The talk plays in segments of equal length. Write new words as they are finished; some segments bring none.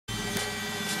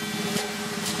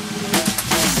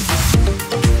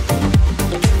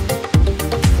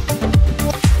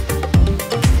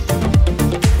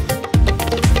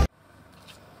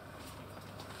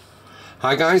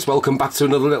Hi guys, welcome back to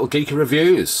another little geeky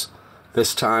reviews.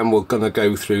 This time we're going to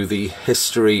go through the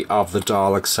history of the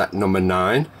Daleks set number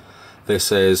 9.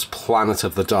 This is Planet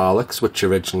of the Daleks, which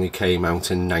originally came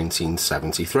out in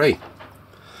 1973.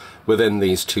 Within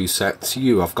these two sets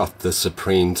you have got the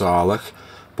Supreme Dalek,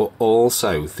 but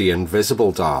also the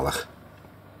Invisible Dalek.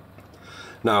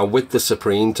 Now with the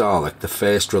Supreme Dalek, the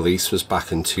first release was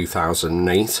back in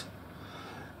 2008.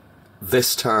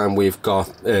 This time we've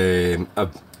got the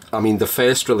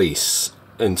first release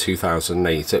in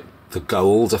 2008, the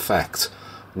gold effect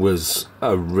was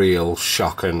a real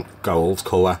shocking gold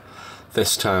colour.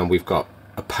 This time we've got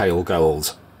a pale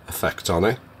gold effect on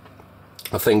it.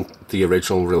 I think the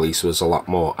original release was a lot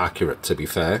more accurate, to be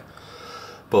fair.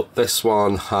 But this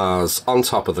one has, on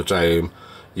top of the dome,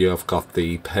 you've got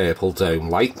the purple dome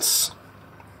lights.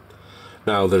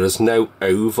 Now there is no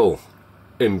oval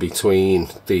in between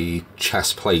the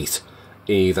chest plate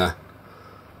either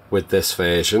with this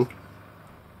version.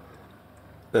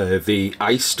 The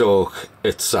eye stalk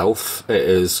itself, it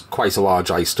is quite a large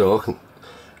eye stalk.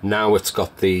 Now it's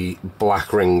got the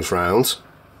black rings round,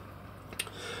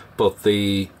 but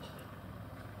the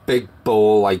big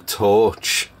ball like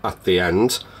torch at the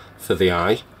end for the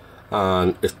eye,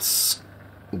 and it's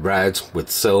red with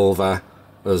silver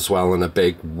as well, and a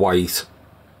big white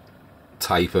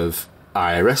type of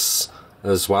iris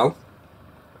as well.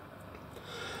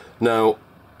 Now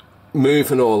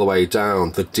moving all the way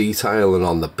down, the detailing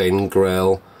on the bin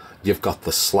grill, you've got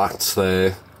the slats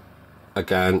there.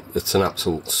 Again, it's an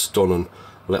absolute stunning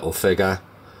little figure.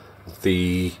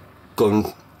 The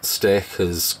gun stick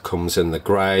comes in the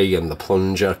grey, and the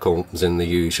plunger comes in the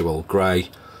usual grey.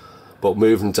 But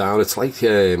moving down, it's like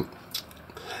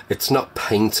it's not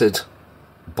painted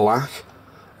black.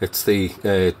 It's the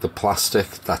plastic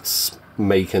that's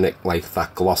making it like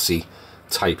that glossy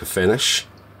type of finish.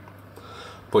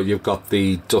 But you've got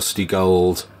the dusty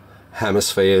gold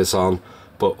hemispheres on,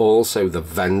 but also the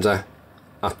vendor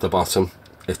at the bottom.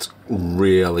 It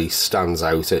really stands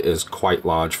out. It is quite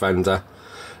large vendor.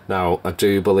 Now I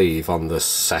do believe on the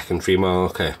secondary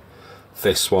market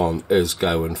this one is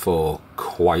going for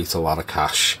quite a lot of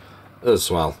cash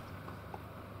as well,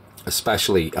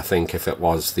 especially I think if it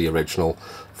was the original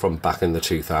from back in the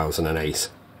 2008.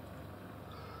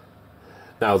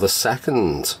 Now the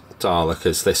second Dalek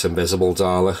is this Invisible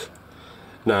Dalek.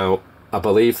 Now I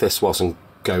believe this wasn't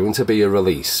going to be a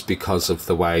release because of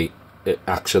the way it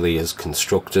actually is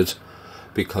constructed,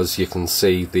 because you can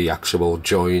see the actual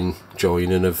joining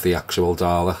of the actual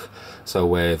Dalek, so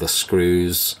where the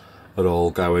screws are all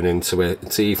going into it.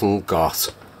 It's even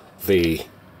got the,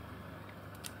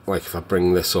 like if I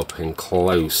bring this up in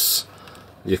close,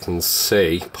 you can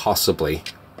see possibly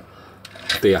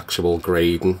the actual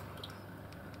grading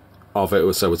of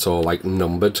it, so it's all like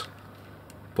numbered,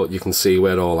 but you can see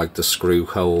where all like the screw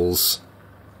holes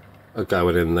are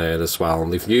going in there as well,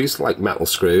 and they've used like metal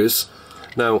screws.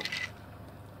 Now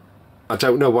I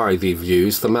don't know why they've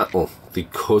used the metal. They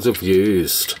could have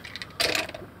used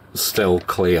still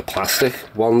clear plastic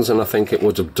ones, and I think it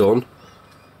would have done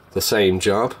the same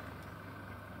job.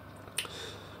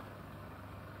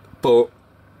 But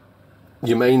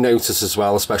you may notice as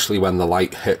well, especially when the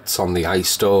light hits on the eye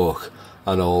stalk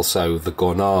and also the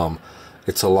gun arm,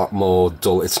 it's a lot more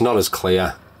dull. It's not as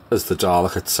clear as the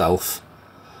Dalek itself.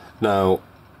 Now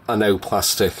I know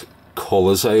plastic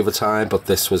colours over time, but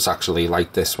this was actually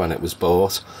like this when it was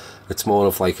bought. It's more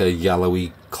of like a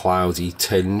yellowy cloudy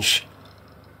tinge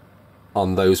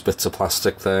on those bits of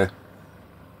plastic there.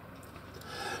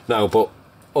 Now, but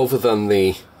other than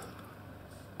the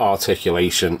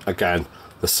articulation, again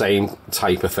the same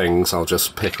type of things. I'll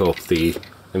just pick up the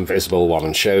invisible one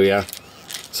and show you.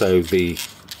 So the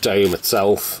dome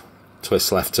itself,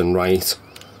 twist left and right,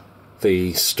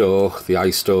 the stalk, the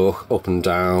eye stalk up and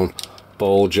down,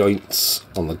 ball joints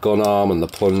on the gun arm and the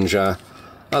plunger,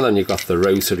 and then you've got the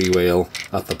rotary wheel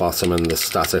at the bottom and the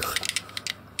static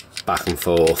back and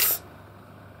forth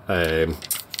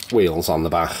wheels on the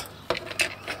back.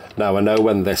 Now I know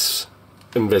when this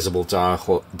Invisible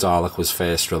Dalek was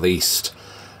first released,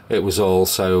 it was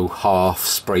also half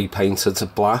spray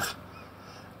painted black.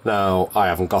 Now I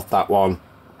haven't got that one,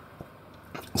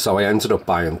 so I ended up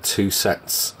buying two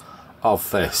sets of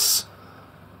this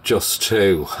just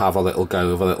to have a little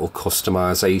go of a little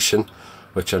customization,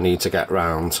 which I need to get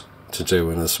round to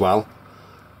doing as well,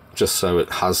 just so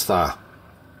it has that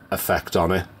effect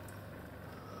on it.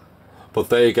 But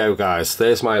there you go guys,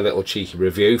 there's my little cheeky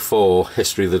review for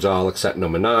History of the Daleks set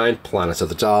number 9, Planet of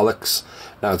the Daleks.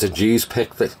 Now did you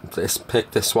pick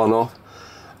this one up?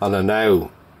 And I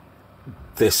know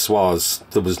there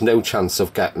was no chance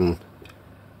of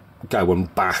going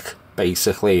back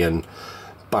basically, and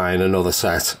buying another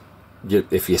set,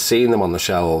 if you're seeing them on the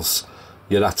shelves,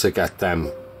 you'd have to get them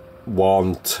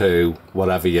 1, 2,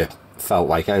 whatever you felt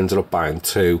like. I ended up buying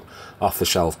 2 off the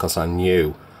shelf because I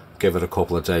knew, give it a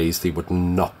couple of days, they would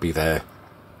not be there.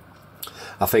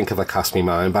 I think if I cast my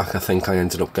mind back, I think I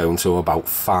ended up going to about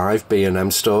 5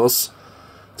 B&M stores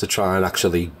to try and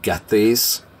actually get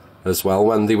these as well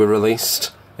when they were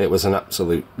released. It was an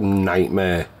absolute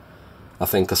nightmare. I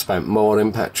think I spent more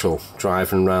in petrol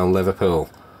driving around Liverpool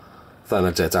than I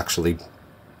did actually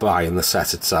buying the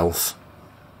set itself.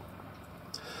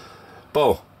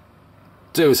 But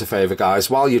do us a favour,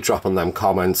 guys, while you're dropping them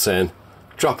comments in,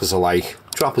 drop us a like,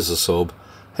 drop us a sub,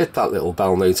 hit that little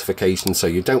bell notification so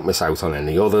you don't miss out on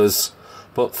any others.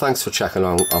 But thanks for checking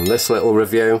on this little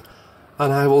review,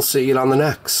 and I will see you on the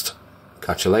next.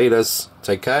 Catch you later.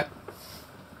 Take care.